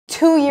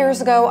2 years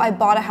ago, I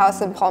bought a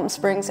house in Palm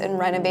Springs and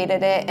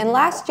renovated it, and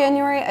last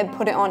January, I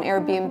put it on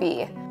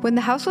Airbnb. When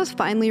the house was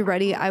finally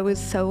ready, I was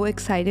so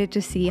excited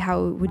to see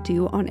how it would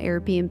do on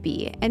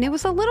Airbnb. And it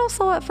was a little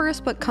slow at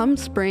first, but come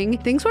spring,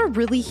 things were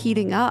really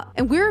heating up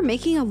and we were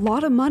making a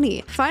lot of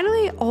money.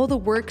 Finally, all the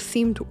work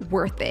seemed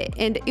worth it.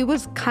 And it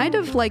was kind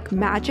of like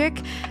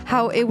magic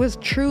how it was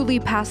truly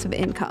passive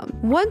income.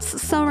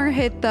 Once summer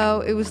hit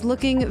though, it was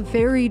looking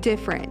very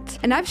different.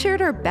 And I've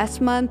shared our best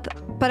month,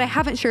 but I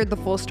haven't shared the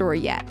full story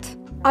yet.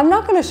 I'm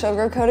not gonna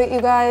sugarcoat it, you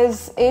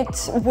guys.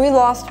 We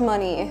lost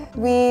money.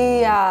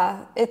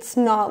 It's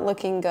not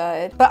looking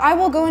good. But I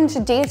will go into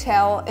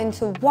detail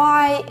into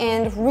why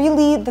and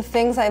really the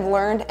things I've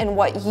learned and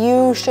what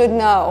you should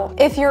know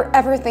if you're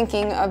ever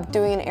thinking of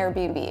doing an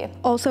Airbnb.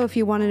 Also, if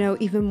you wanna know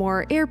even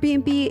more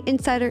Airbnb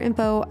insider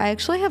info, I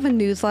actually have a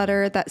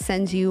newsletter that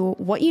sends you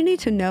what you need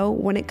to know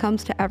when it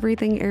comes to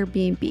everything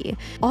Airbnb.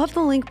 I'll have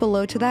the link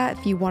below to that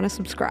if you wanna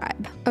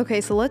subscribe.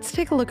 Okay, so let's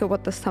take a look at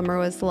what the summer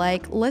was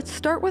like. Let's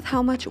start with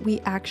how much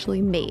we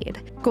actually made.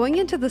 Going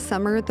into the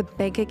summer, the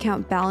bank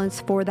account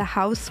balance for the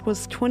house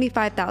was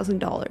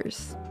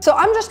 $25,000. So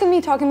I'm just gonna be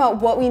talking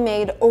about what we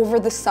made over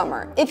the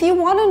summer. If you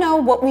wanna know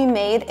what we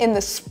made in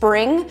the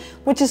spring,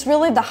 which is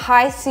really the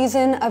high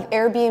season of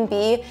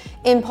Airbnb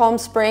in Palm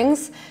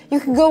Springs, you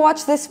can go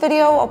watch this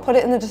video, I'll put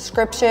it in the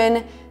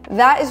description.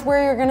 That is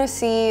where you're gonna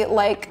see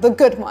like the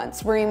good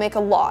months where you make a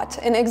lot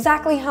and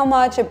exactly how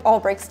much it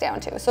all breaks down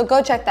to. So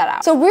go check that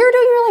out. So we were doing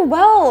really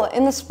well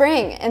in the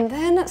spring and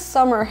then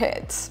summer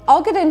hits.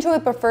 I'll get into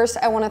it, but first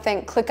I wanna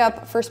thank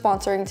ClickUp for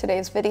sponsoring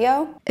today's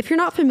video. If you're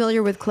not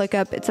familiar with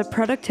ClickUp, it's a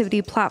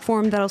productivity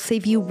platform that'll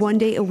save you 1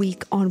 day a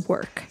week on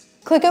work.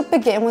 ClickUp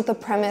began with the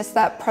premise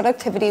that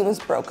productivity was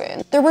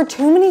broken. There were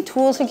too many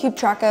tools to keep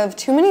track of,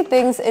 too many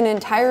things in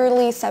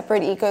entirely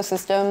separate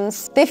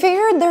ecosystems. They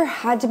figured there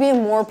had to be a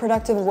more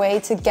productive way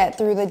to get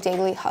through the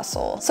daily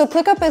hustle. So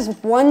ClickUp is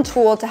one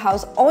tool to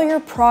house all your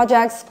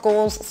projects,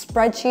 goals,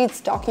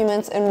 spreadsheets,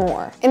 documents, and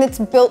more. And it's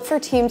built for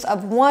teams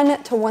of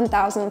 1 to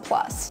 1,000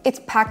 plus. It's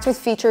packed with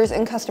features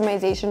and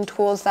customization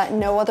tools that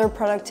no other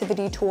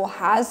productivity tool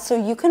has, so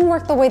you can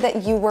work the way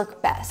that you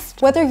work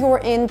best. Whether you're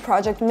in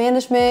project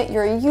management,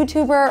 you're a YouTuber,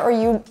 or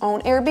you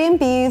own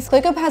Airbnbs,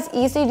 ClickUp has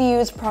easy to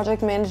use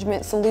project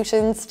management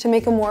solutions to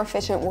make a more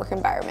efficient work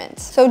environment.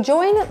 So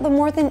join the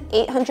more than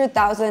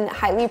 800,000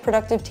 highly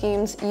productive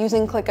teams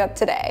using ClickUp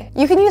today.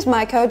 You can use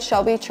my code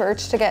Shelby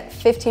Church to get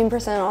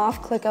 15%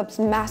 off ClickUp's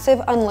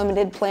massive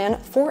unlimited plan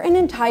for an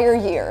entire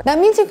year. That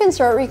means you can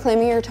start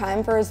reclaiming your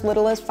time for as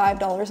little as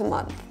 $5 a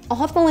month. I'll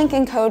have the link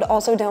and code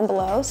also down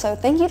below, so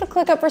thank you to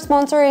ClickUp for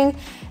sponsoring.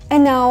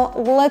 And now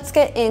let's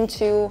get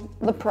into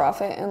the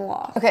profit and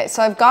loss. Okay,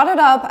 so I've got it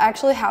up. I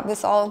actually have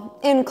this all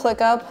in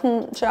ClickUp,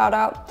 shout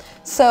out.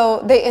 So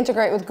they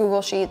integrate with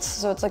Google Sheets,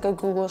 so it's like a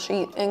Google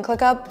Sheet in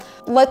ClickUp.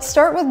 Let's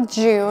start with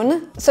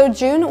June. So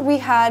June, we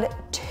had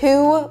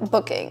 2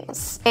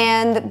 bookings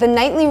and the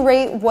nightly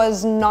rate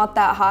was not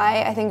that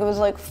high. I think it was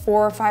like $400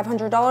 or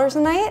 $500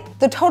 a night.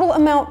 The total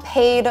amount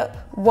paid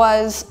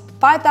was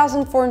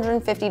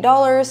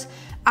 $5,450.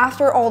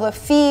 After all the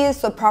fees,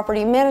 the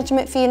property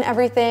management fee and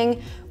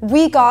everything,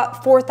 we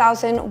got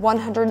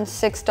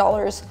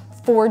 $4,106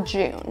 for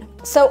June.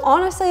 So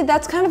honestly,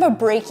 that's kind of a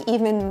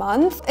break-even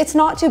month. It's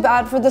not too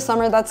bad for the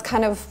summer. That's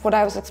kind of what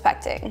I was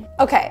expecting.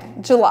 Okay,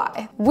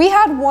 July. We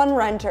had 1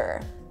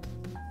 renter.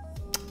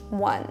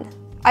 1.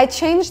 I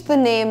changed the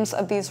names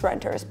of these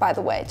renters, by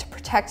the way, to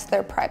protect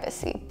their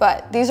privacy,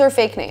 but these are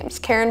fake names.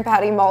 Karen,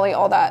 Patty, Molly,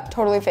 all that,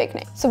 totally fake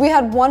names. So we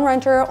had 1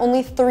 renter,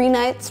 only 3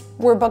 nights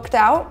were booked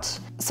out.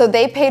 So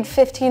they paid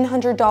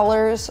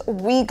 $1,500,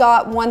 we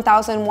got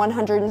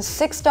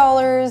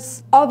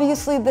 $1,106.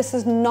 Obviously, this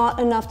is not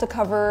enough to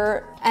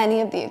cover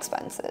any of the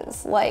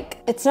expenses. Like,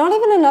 it's not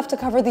even enough to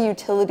cover the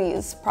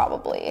utilities,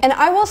 probably. And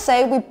I will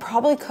say we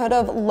probably could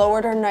have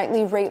lowered our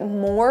nightly rate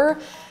more.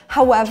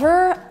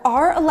 However,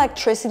 our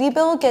electricity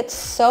bill gets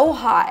so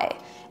high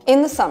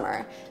in the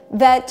summer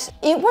that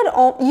you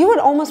would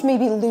almost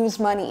maybe lose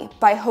money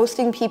by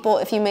hosting people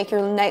if you make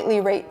your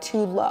nightly rate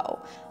too low.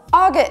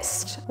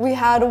 August, we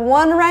had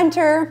 1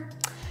 renter.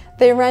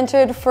 They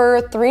rented for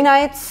 3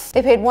 nights.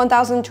 They paid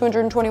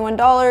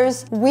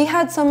 $1,221. We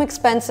had some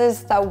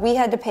expenses that we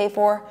had to pay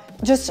for.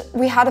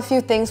 We had a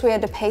few things we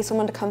had to pay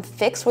someone to come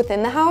fix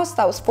within the house.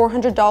 That was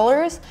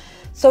 $400.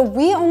 So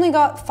we only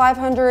got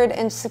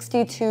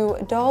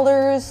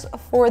 $562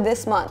 for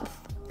this month.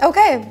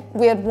 Okay,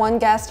 we had 1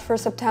 guest for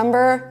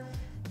September.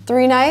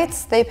 3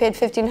 nights, they paid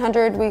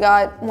 $1,500, we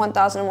got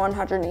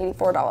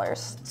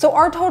 $1,184. So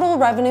our total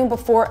revenue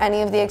before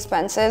any of the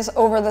expenses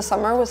over the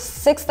summer was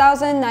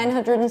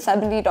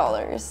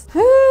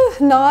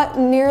 $6,970. Not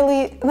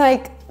nearly,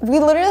 like, we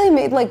literally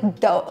made like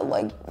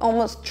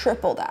almost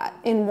triple that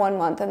in 1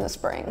 month in the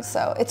spring,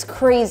 so it's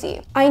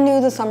crazy. I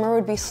knew the summer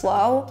would be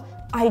slow,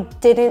 I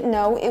didn't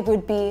know it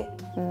would be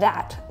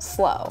that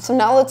slow. So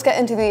now let's get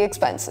into the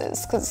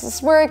expenses, because this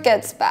is where it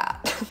gets bad.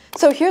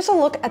 So here's a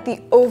look at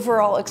the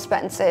overall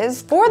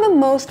expenses. For the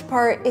most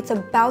part, it's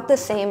about the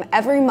same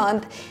every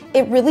month.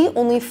 It really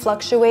only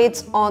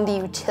fluctuates on the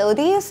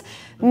utilities,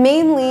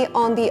 mainly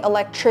on the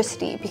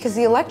electricity, because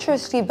the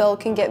electricity bill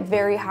can get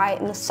very high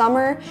in the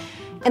summer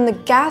and the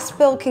gas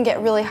bill can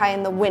get really high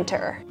in the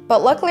winter.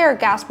 But luckily our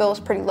gas bill is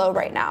pretty low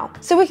right now.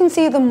 So we can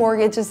see the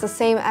mortgage is the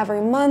same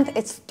every month.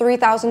 It's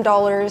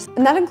 $3,000,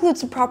 and that includes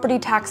the property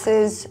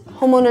taxes,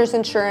 homeowner's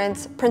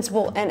insurance,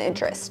 principal, and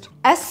interest.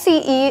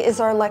 SCE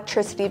is our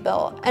electricity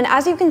bill. And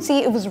as you can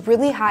see, it was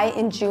really high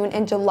in June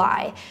and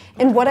July.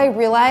 And what I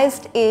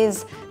realized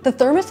is the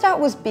thermostat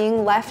was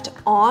being left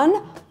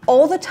on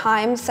all the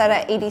time, set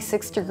at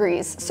 86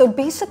 degrees. So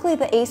basically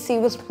the AC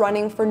was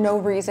running for no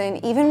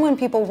reason, even when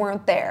people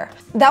weren't there.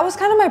 That was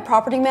kind of my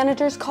property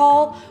manager's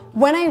call.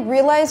 When I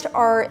realized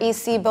our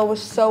AC bill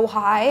was so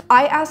high,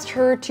 I asked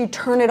her to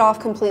turn it off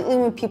completely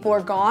when people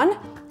are gone.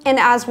 And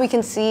as we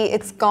can see,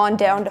 it's gone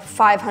down to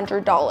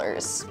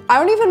 $500. I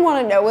don't even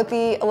want to know what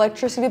the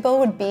electricity bill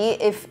would be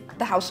if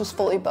the house was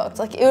fully booked.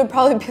 Like, it would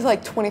probably be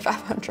like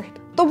 $2,500.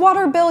 The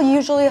water bill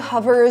usually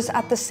hovers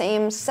at the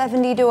same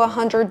 $70 to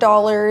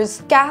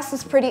 $100. Gas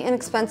is pretty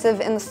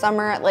inexpensive in the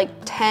summer at like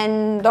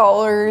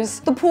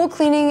 $10. The pool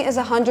cleaning is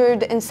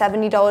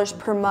 $170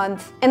 per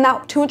month. And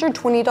that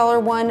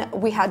 $220 one,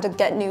 we had to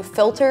get new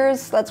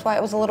filters. That's why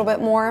it was a little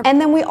bit more.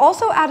 And then we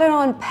also added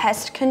on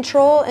pest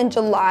control in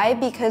July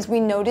because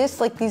we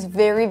noticed like these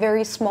very,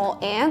 very small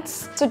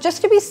ants. So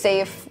just to be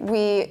safe,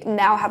 we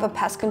now have a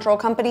pest control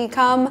company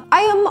come.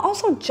 I am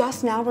also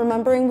just now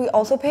remembering we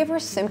also pay for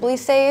Simply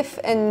Safe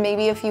and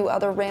maybe a few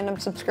other random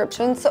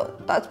subscriptions, so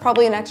that's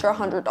probably an extra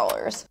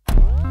 $100.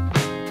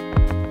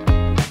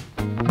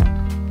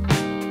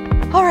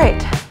 All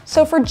right,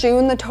 so for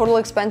June, the total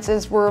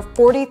expenses were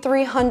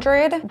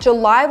 $4,300.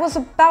 July was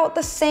about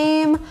the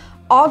same.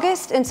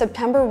 August and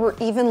September were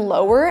even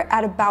lower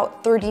at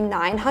about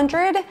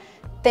 $3,900,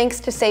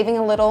 thanks to saving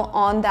a little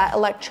on that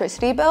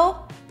electricity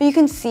bill. But you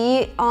can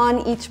see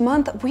on each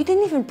month, we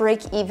didn't even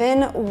break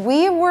even.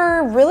 We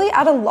were really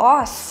at a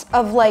loss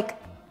of like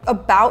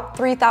about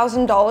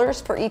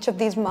 $3,000 for each of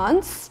these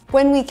months.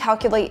 When we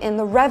calculate in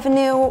the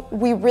revenue,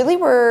 we really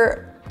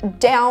were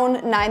down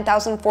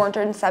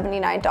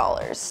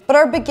 $9,479. But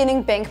our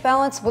beginning bank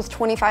balance was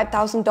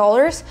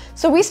 $25,000,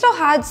 so we still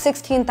had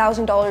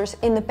 $16,000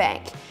 in the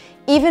bank,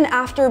 even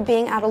after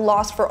being at a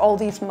loss for all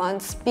these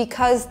months,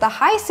 because the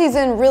high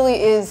season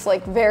really is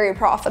like very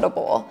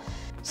profitable.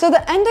 So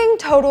the ending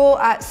total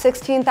at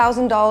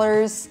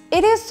 $16,000,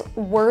 it is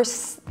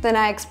worse than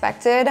I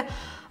expected,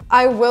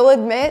 I will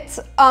admit,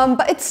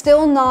 but it's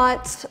still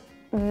not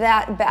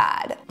that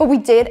bad. But we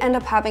did end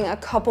up having a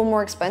couple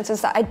more expenses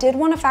that I did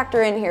want to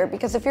factor in here,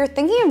 because if you're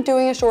thinking of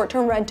doing a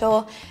short-term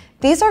rental,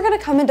 these are going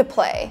to come into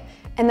play,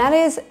 and that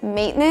is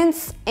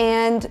maintenance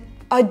and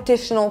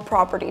additional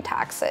property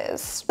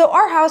taxes. So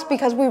our house,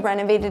 because we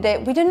renovated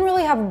it, we didn't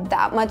really have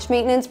that much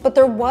maintenance, but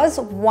there was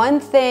one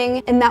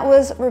thing, and that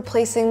was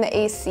replacing the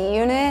AC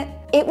unit.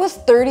 It was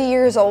 30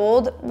 years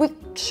old. We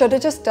should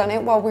have just done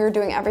it while we were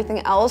doing everything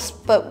else,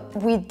 but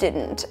we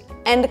didn't.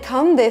 And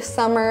come this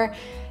summer,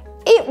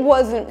 it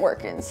wasn't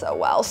working so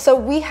well. So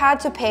we had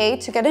to pay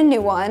to get a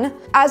new one.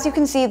 As you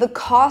can see, the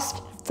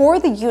cost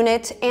for the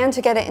unit and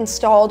to get it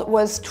installed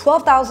was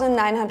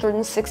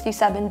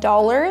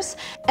 $12,967.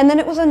 And then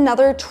it was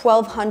another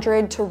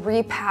 $1,200 to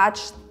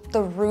repatch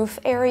the roof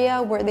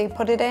area where they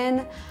put it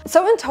in.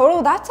 So in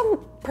total, that's a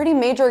pretty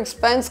major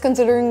expense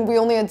considering we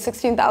only had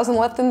 $16,000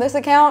 left in this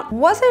account.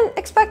 Wasn't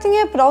expecting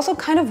it, but also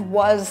kind of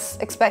was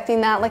expecting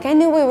that. Like, I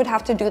knew we would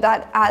have to do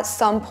that at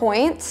some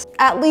point.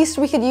 At least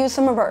we could use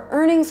some of our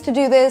earnings to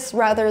do this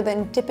rather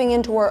than dipping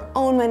into our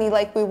own money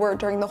like we were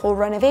during the whole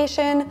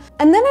renovation.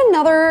 And then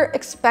another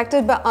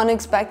expected but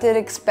unexpected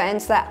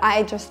expense that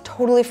I just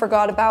totally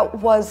forgot about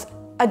was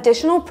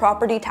additional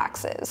property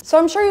taxes. So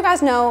I'm sure you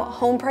guys know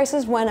home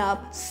prices went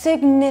up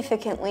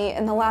significantly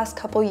in the last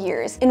couple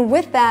years. And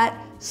with that,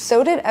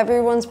 so did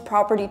everyone's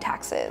property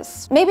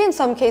taxes. Maybe in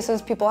some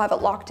cases people have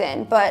it locked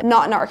in, but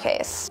not in our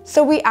case.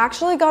 So we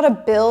actually got a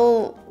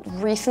bill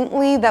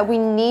recently that we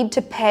need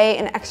to pay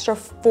an extra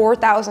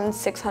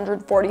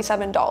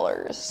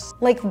 $4,647.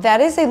 Like, that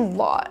is a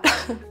lot.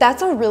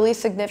 That's a really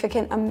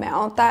significant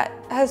amount that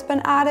has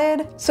been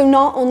added. So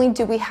not only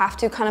do we have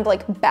to kind of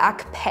like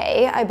back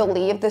pay, I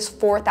believe, this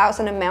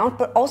 $4,000 amount,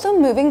 but also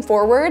moving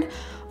forward,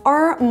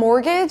 our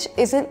mortgage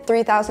isn't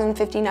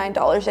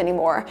 $3,059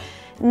 anymore.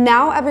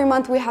 Now every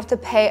month we have to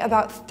pay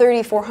about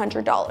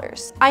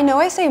 $3,400. I know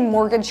I say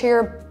mortgage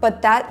here,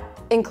 but that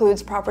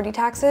includes property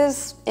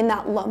taxes in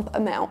that lump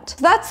amount. So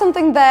that's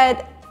something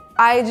that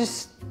I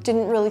just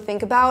didn't really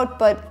think about,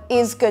 but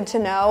is good to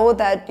know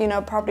that, you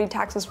know, property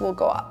taxes will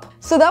go up.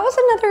 So that was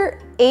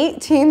another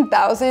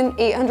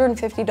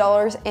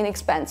 $18,850 in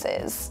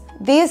expenses.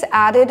 These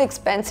added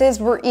expenses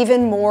were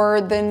even more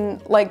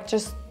than like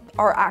just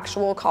our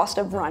actual cost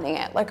of running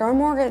it, like our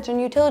mortgage and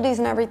utilities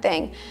and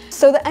everything.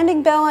 So the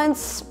ending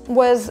balance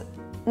was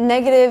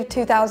negative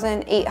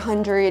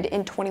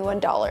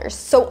 $2,821.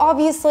 So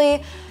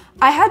obviously,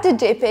 I had to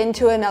dip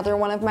into another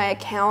one of my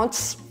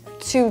accounts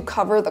to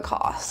cover the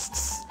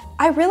costs.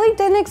 I really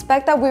didn't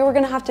expect that we were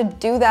gonna have to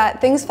do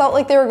that. Things felt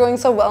like they were going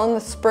so well in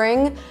the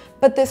spring,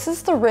 but this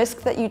is the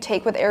risk that you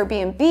take with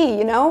Airbnb,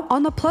 you know?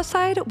 On the plus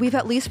side, we've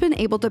at least been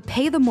able to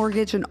pay the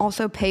mortgage and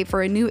also pay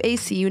for a new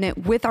AC unit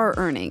with our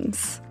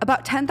earnings.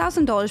 About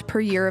 $10,000 per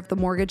year of the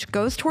mortgage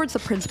goes towards the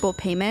principal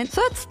payment,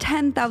 so that's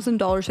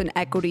 $10,000 in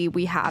equity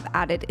we have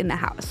added in the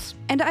house.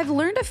 And I've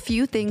learned a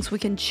few things we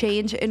can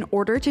change in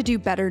order to do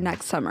better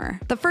next summer.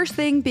 The first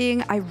thing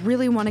being, I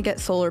really want to get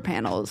solar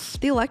panels.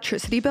 The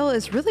electricity bill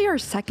is really our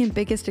second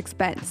biggest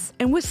expense,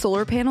 and with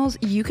solar panels,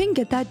 you can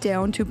get that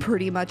down to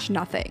pretty much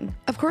nothing.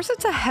 Of course,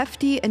 it's a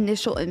hefty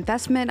initial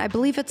investment. I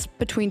believe it's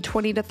between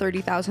 $20,000 to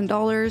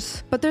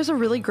 $30,000, but there's a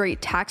really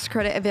great tax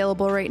credit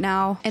available right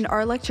now, and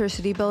our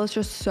electricity bill is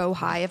just so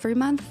high every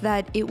month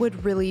that it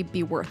would really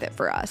be worth it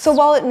for us. So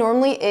while it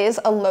normally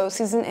is a low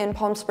season in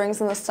Palm Springs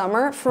in the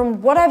summer,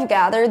 from what I've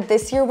gathered,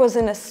 this year was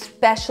an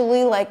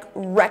especially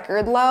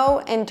record low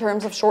in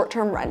terms of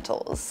short-term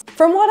rentals.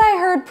 From what I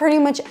heard, pretty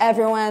much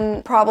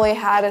everyone probably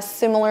had a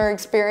similar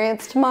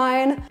experience to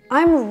mine.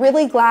 I'm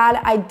really glad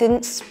I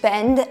didn't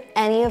spend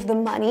any of the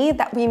money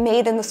that we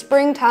made in the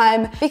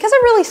springtime because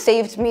it really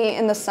saved me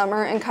in the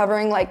summer and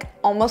covering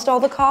almost all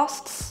the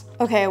costs.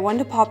 Okay, I wanted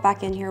to pop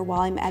back in here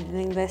while I'm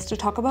editing this to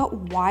talk about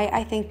why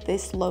I think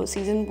this low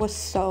season was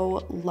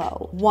so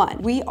low.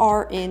 One, we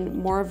are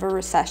in more of a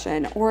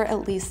recession, or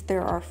at least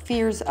there are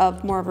fears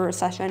of more of a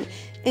recession.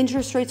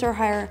 Interest rates are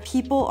higher.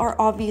 People are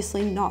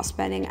obviously not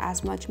spending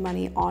as much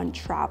money on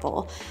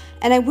travel.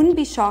 And I wouldn't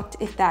be shocked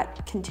if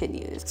that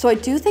continues. So I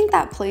do think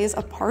that plays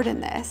a part in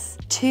this.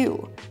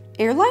 Two,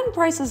 airline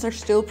prices are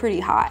still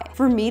pretty high.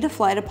 For me to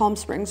fly to Palm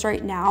Springs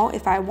right now,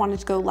 if I wanted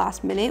to go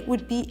last minute,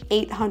 would be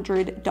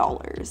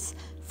 $800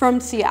 from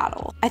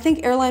Seattle. I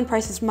think airline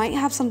prices might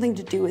have something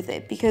to do with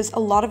it because a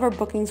lot of our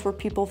bookings were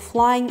people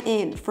flying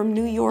in from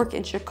New York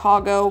and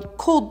Chicago,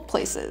 cold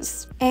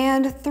places.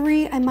 And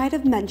three, I might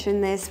have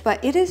mentioned this,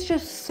 but it is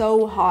just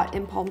so hot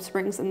in Palm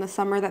Springs in the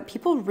summer that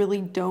people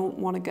really don't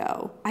want to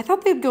go. I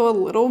thought they'd go a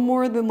little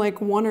more than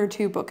one or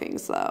two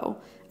bookings though.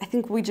 I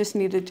think we just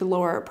needed to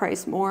lower our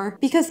price more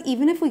because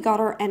even if we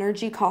got our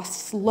energy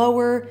costs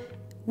lower,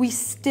 we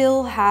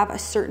still have a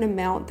certain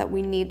amount that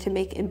we need to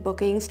make in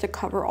bookings to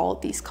cover all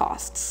of these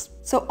costs.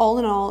 So all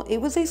in all, it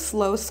was a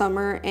slow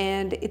summer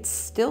and it's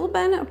still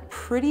been a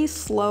pretty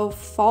slow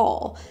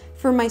fall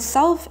for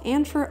myself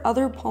and for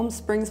other Palm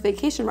Springs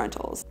vacation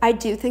rentals. I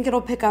do think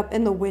it'll pick up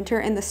in the winter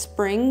and the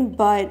spring,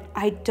 but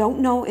I don't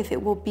know if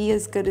it will be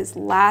as good as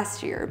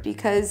last year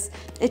because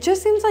it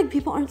just seems like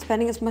people aren't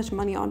spending as much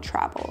money on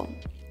travel.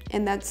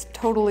 And that's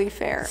totally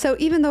fair. So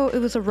even though it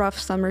was a rough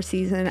summer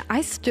season,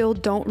 I still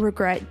don't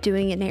regret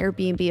doing an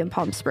Airbnb in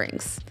Palm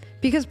Springs.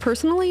 Because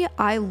personally,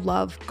 I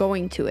love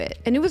going to it.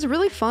 And it was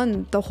really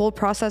fun, the whole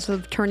process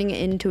of turning it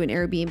into an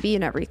Airbnb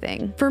and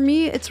everything. For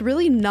me, it's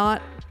really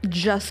not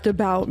just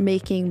about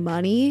making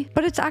money,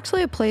 but it's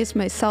actually a place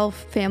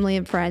myself, family,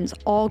 and friends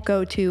all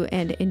go to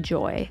and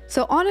enjoy.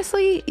 So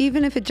honestly,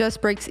 even if it just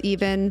breaks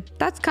even,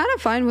 that's kind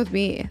of fine with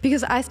me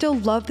because I still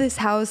love this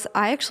house.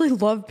 I actually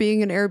love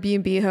being an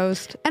Airbnb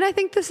host. And I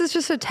think this is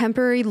just a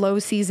temporary low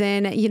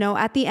season. You know,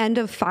 at the end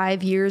of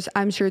 5 years,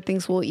 I'm sure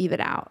things will even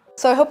out.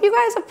 So I hope you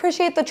guys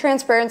appreciate the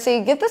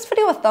transparency. Give this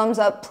video a thumbs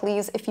up,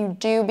 please, if you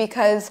do,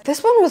 because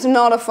this one was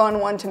not a fun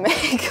one to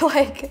make.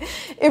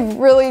 It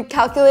really,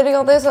 calculating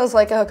all this, I was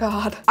like, oh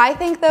God. I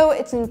think though,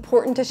 it's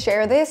important to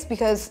share this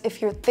because if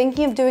you're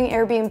thinking of doing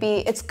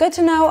Airbnb, it's good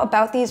to know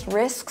about these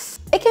risks.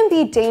 It can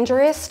be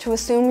dangerous to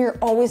assume you're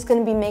always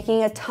gonna be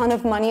making a ton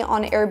of money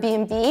on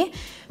Airbnb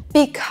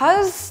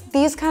because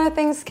these kind of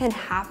things can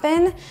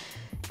happen.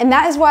 And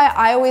that is why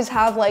I always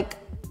have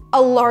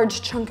a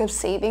large chunk of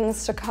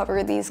savings to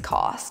cover these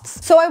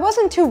costs. So I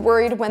wasn't too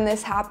worried when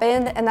this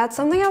happened, and that's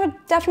something I would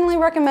definitely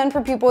recommend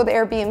for people with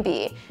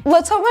Airbnb.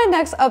 Let's hope my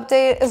next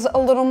update is a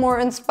little more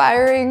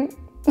inspiring.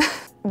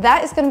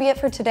 That is gonna be it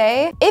for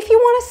today. If you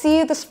wanna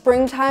see the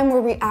springtime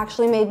where we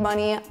actually made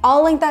money,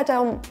 I'll link that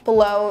down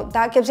below.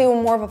 That gives you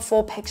more of a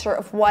full picture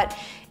of what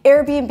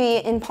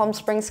Airbnb in Palm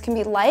Springs can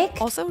be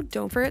like. Also,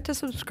 don't forget to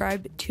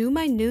subscribe to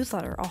my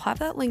newsletter. I'll have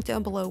that link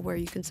down below where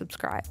you can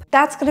subscribe.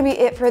 That's gonna be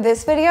it for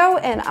this video,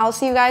 and I'll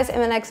see you guys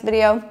in the next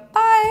video.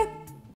 Bye.